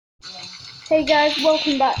Hey guys,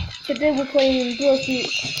 welcome back. Today we're playing Bros Do.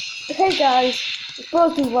 Hey guys, it's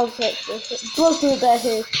Bros Do Bros Do Bear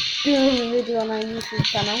here, doing a video on our YouTube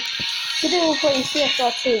channel. Today we're playing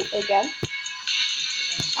csr2 again.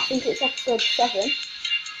 I think it's episode 7.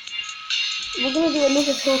 We're going to do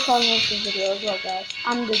another hill climbing video as well, guys,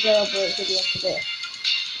 and a jailbreak video today.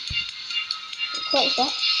 Click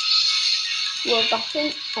that. We're back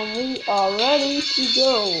in and we are ready to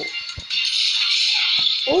go.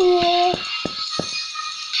 Oh yeah!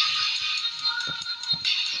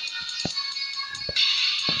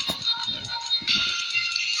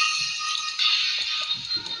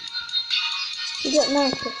 We got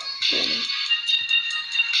nice.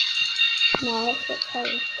 No, let's get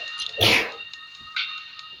tired.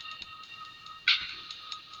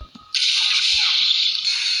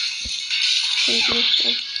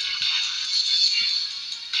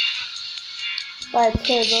 By a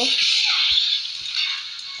table.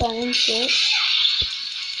 By an insert.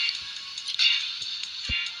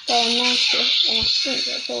 By a knife, and I think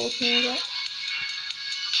that's all we can get.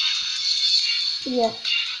 Yeah.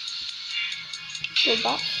 Go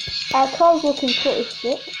back. Our car's looking pretty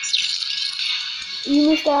sick. You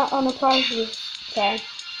missed out on a prize this time.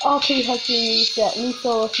 RP has been reset. New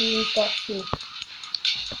solo season starts soon.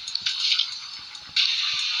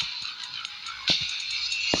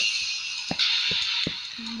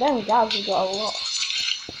 Them guys have got a lot.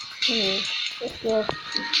 Let's go.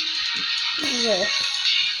 Race.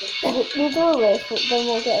 We'll do a race, but then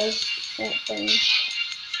we'll get a thing.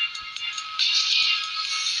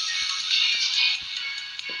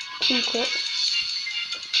 Too quick.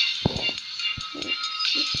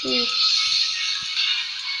 Let's see.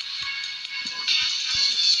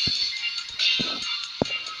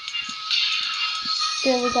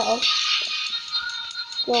 There we go.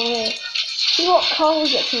 Go race. See what car we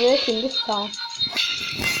get to race in this time.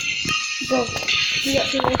 So, we get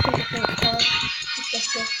to race in the front car.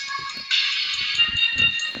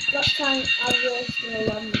 Last time I raced in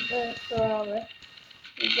a Ferrari.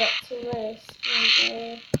 We get to race in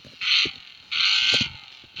a...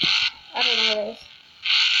 I don't know what it is.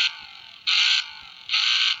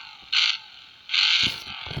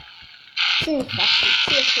 Seems fast.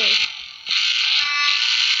 Seriously.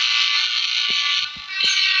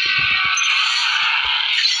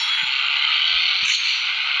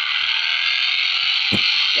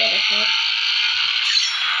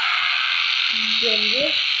 Danger.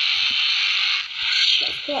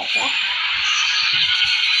 Let's collect that.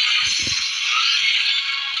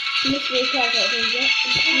 This way car got danger.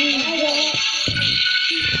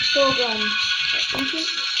 Program. Let's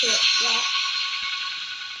collect that.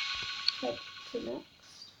 Head to next.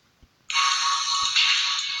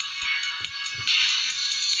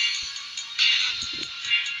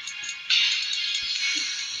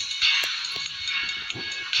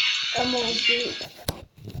 I'm gonna do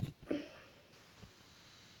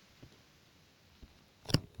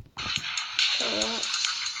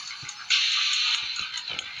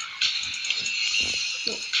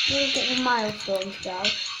we'll get the milestones,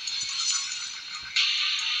 guys.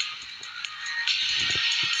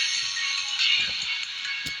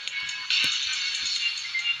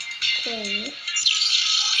 Okay.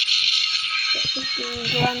 Get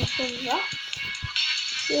 15 grand from that.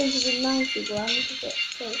 390 grand to get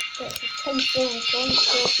 10 silver coins,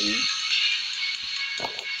 14.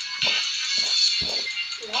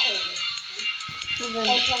 And then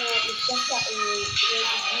dodge.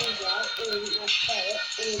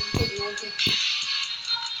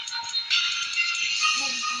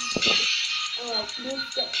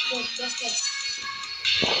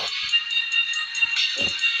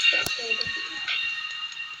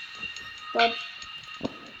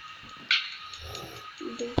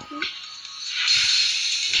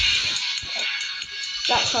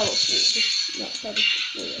 That's how it's just not how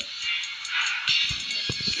it's weird.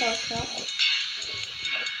 Okay.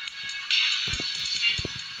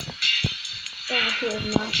 Over here is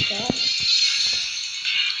my start.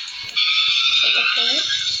 Okay.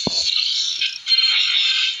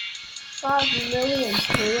 5 million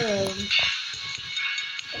clearance.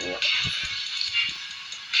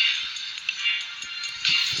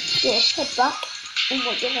 Yeah, head back and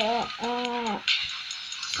we'll give it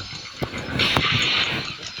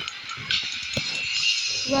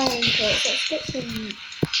right into it. Let's get some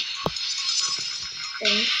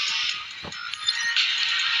things.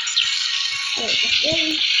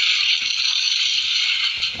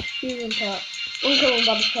 Engine part. Uncle and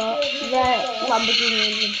Bob's part. Their Lamborghini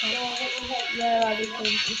engine part. Their Addison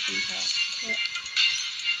engine part.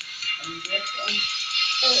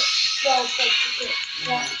 Well, basically,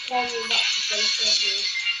 that's probably not the same thing.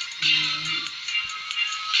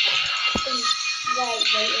 Yeah.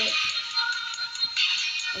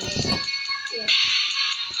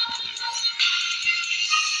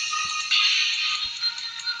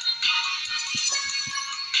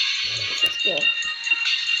 Let's go.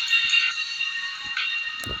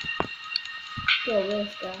 Go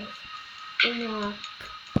this, guys.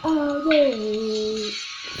 Oh, yay!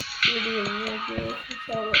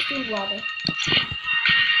 So let's do water.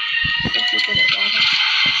 Let's do good at water.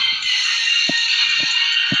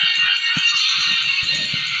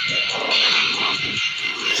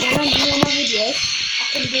 When I'm doing my videos, I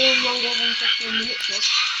can do them longer than 15 minutes now.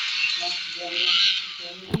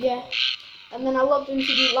 Yeah. And then I logged in to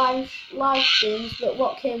do live streams, but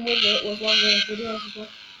what came with it was longer videos as well.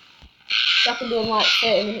 So I can do them like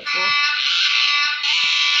 30 minutes now.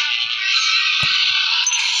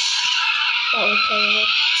 That was terrible.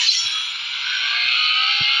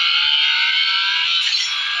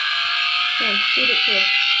 Come on, speed it through.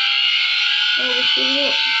 Oh, we're speeding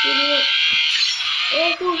up, speeding up.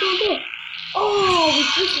 Oh, go, go, go. Oh, we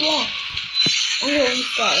just lost. I'm going to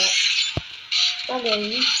restart that. I'm going to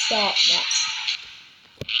restart that.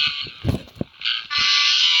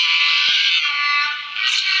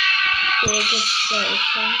 Do a good start this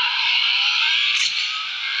time.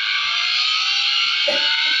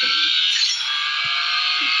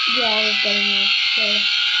 Yeah, I was getting there. So.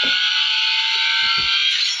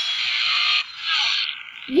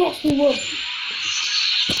 Yes, we won.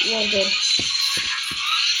 Well done.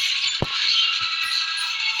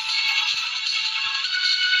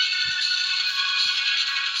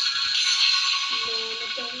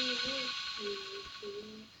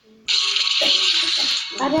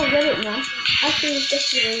 I don't get it now. Actually, it's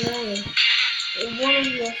definitely rolling. One of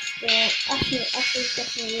your actually, it's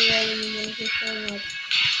definitely rolling in one of your phone like.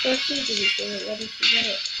 First two digits are ready to get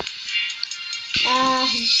it.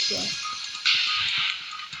 He's close.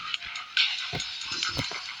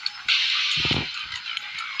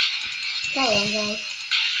 Carry on, guys.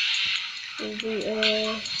 We'll do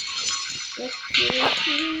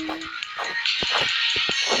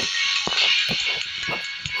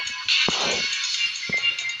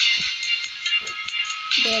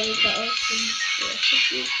there we go.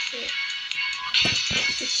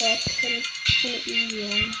 Okay, can it be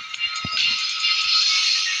wrong?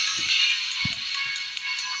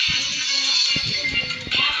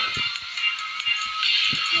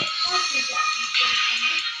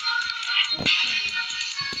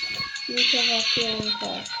 You can have your own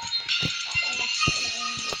car.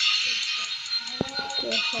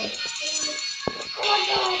 Your head.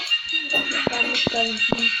 I'm just going to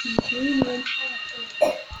continue.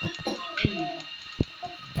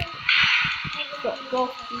 Got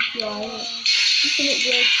golf DPI. You can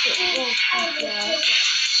upgrade to golf DPI.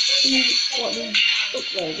 See what they're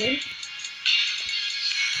uploading.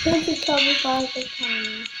 Printed cover 5 the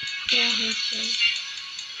time. Yeah, he's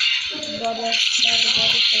bother for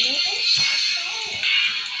that.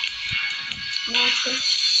 Nice.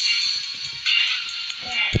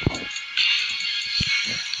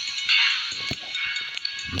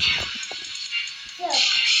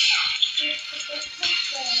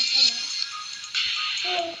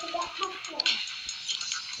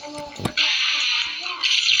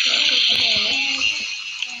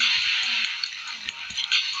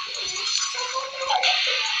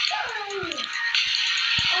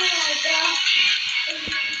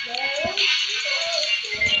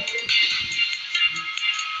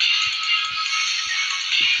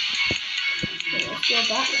 Let's go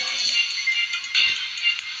back.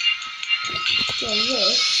 So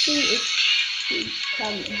this, see if we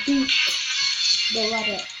can beat the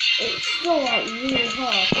ladder. It's still like really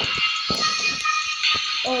hard.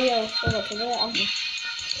 Oh yeah, we've still got to get it, haven't we?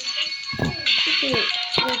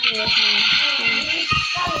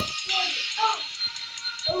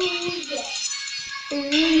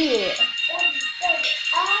 Yeah.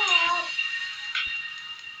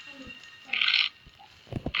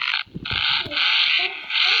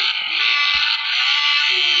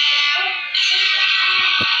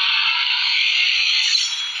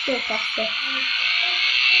 Still faster.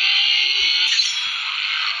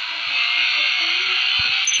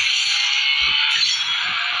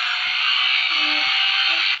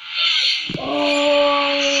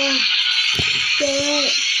 Oh,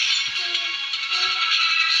 shit.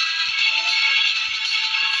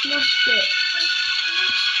 Smashed it.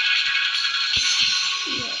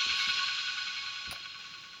 Yeah.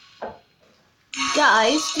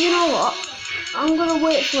 Guys, do you know what? I'm gonna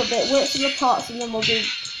wait for a bit, wait for the parts, and then we'll play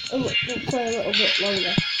a little bit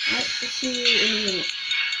longer. Right, we'll see you in a minute.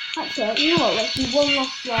 Actually, you know what? Let's do one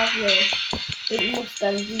last live race. It must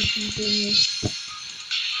then be continuous.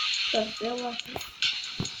 Does real life.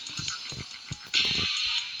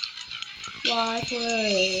 Why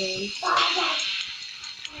play?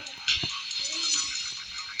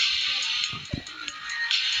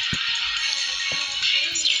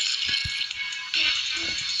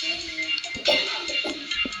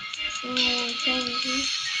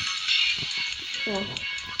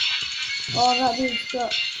 Oh, that dude's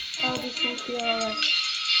got. Oh, this one's the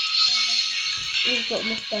He's got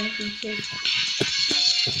Mustangs too.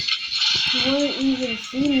 You won't even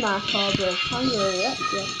see my car, bro. I'm gonna wreck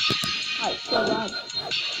you. Like, so bad.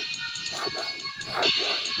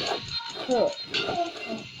 Look.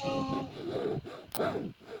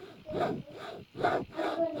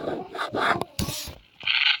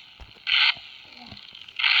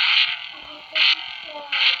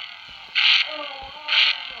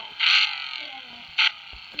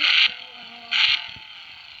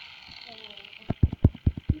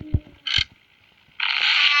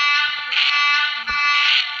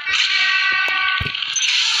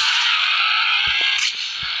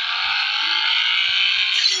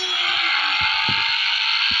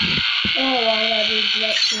 Oh, wow, that dude's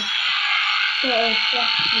wrecked me. Sort of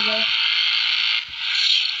flashed me there.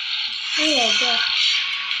 Oh, God.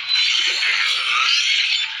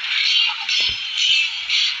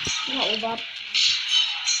 Not all bad.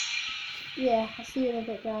 Yeah, I'll see you in a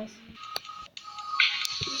bit, guys.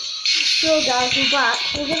 So, guys, we're back.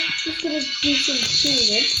 We're just gonna do some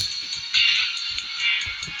tuning.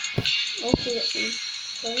 Hopefully get some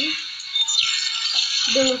things.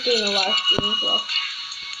 Bill's doing a live stream as well.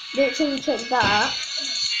 Make sure you check that out.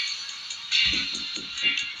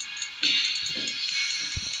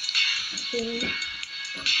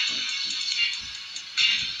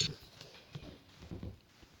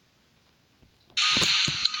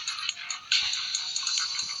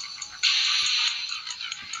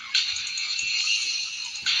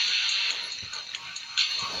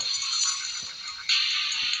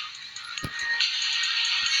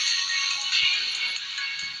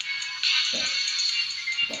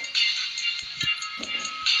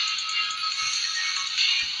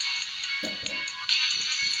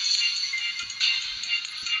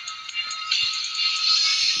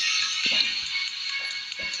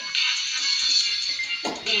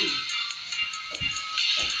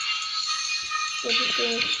 We're just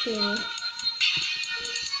doing tuning.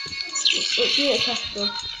 It's really accessible.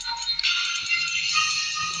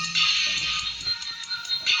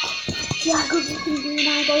 Yeah, good looking doing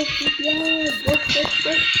our boys. Yeah,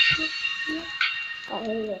 good. Oh,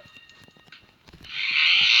 here we go.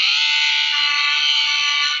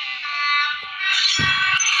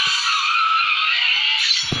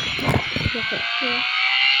 Look at here.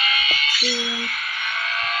 Good.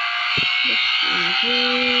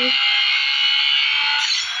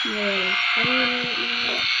 Yeah,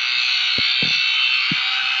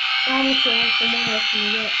 how much else am I can you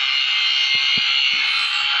get?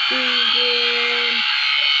 Good.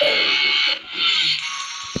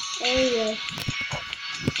 Oh yeah.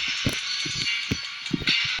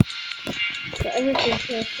 So everything's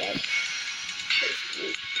perfect.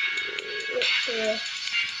 Let's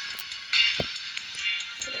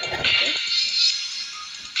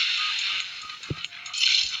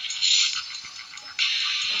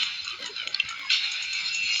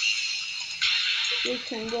we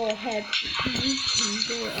can go ahead. We can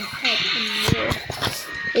go ahead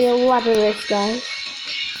and a ladder race, guys.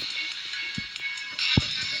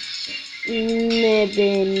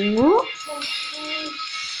 Maybe not.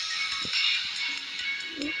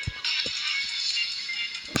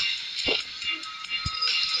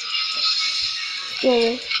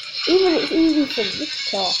 Yeah, even it's easy for this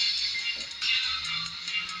car.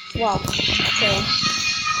 Wow. Okay.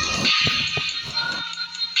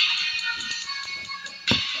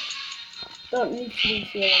 Don't need to be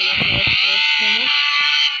here anymore.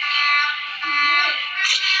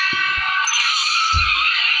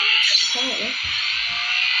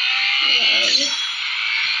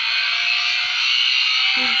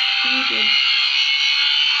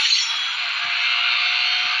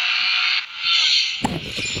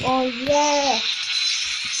 Oh yeah!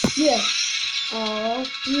 Yeah! Oh,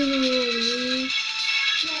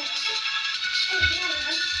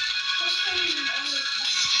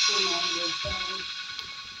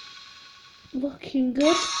 looking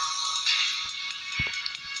good.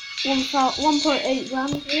 1.8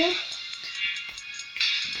 grams here.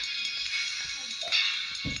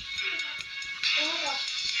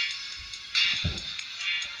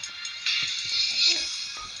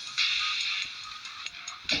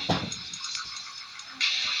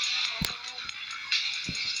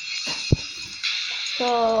 So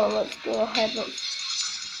let's go ahead.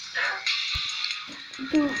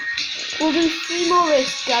 We'll do 3 more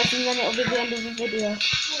races, guys, and then it'll be the end of the video.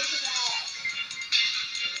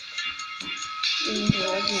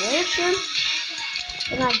 Regulation.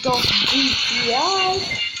 And I got DPI.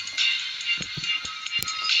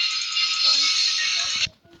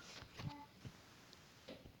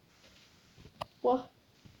 What?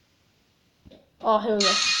 Oh, here we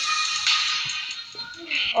go.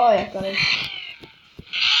 Oh yeah, got it.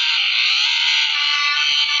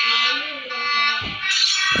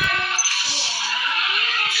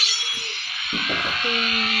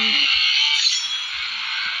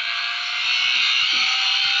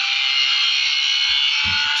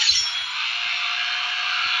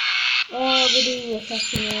 Oh, video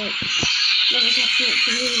attachment. Never attachment to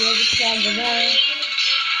me, the other side of there.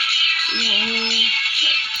 You know what I mean?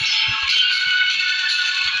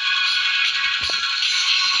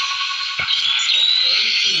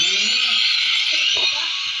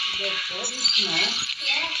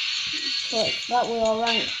 But that we are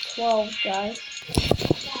ranked 12, guys.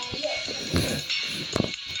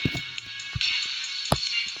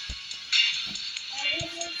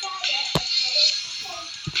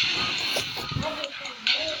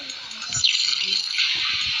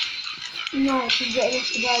 No, to get us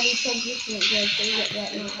to buy new transition again, so we get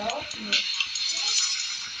that now. No.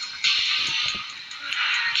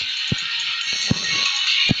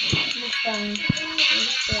 Mustang.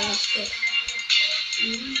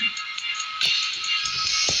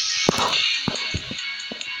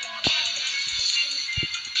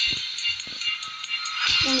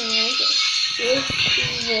 Anyway, this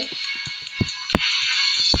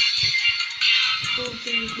will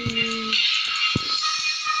be the,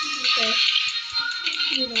 okay,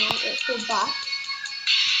 you know, let's go back.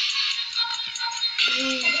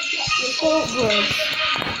 Let's go upwards.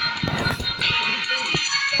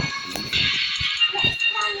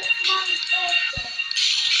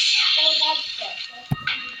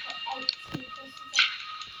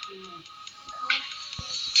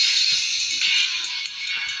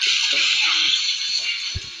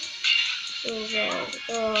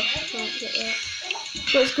 Oh, I can't get that.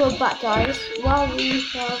 Let's go back, guys. While we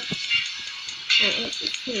have, wait, let's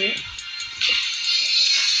just see it.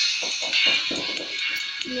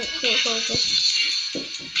 Let's go focus.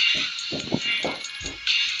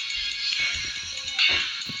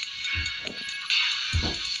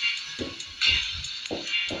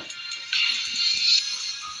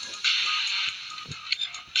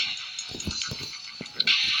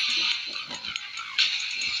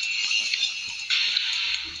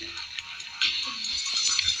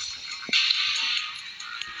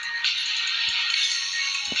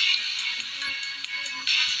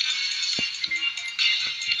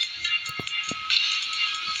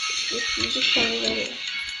 Just trying to get it.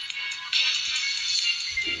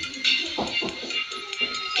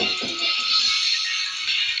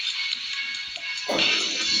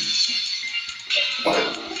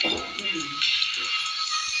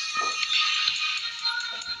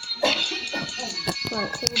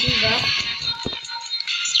 Right, so we'll do that.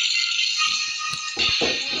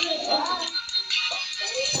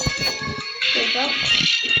 Go back.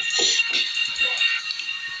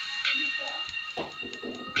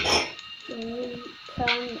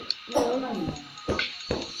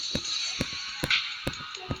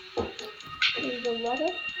 Here's the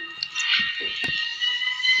letter.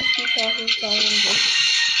 2,500.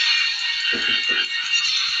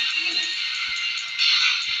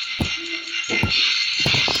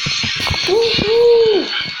 Woohoo!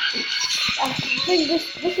 I think this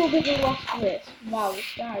will be the last race. Wow, this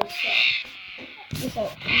guy is so. This I'll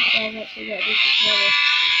actually get this together.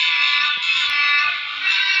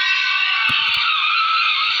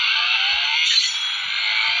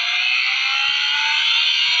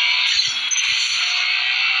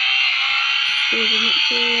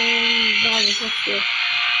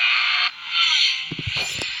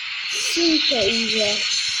 Super easy.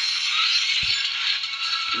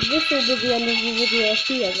 This will be the end of the video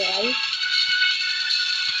here, guys.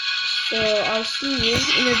 So I'll see you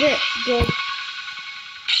in a bit.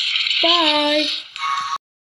 Goodbye.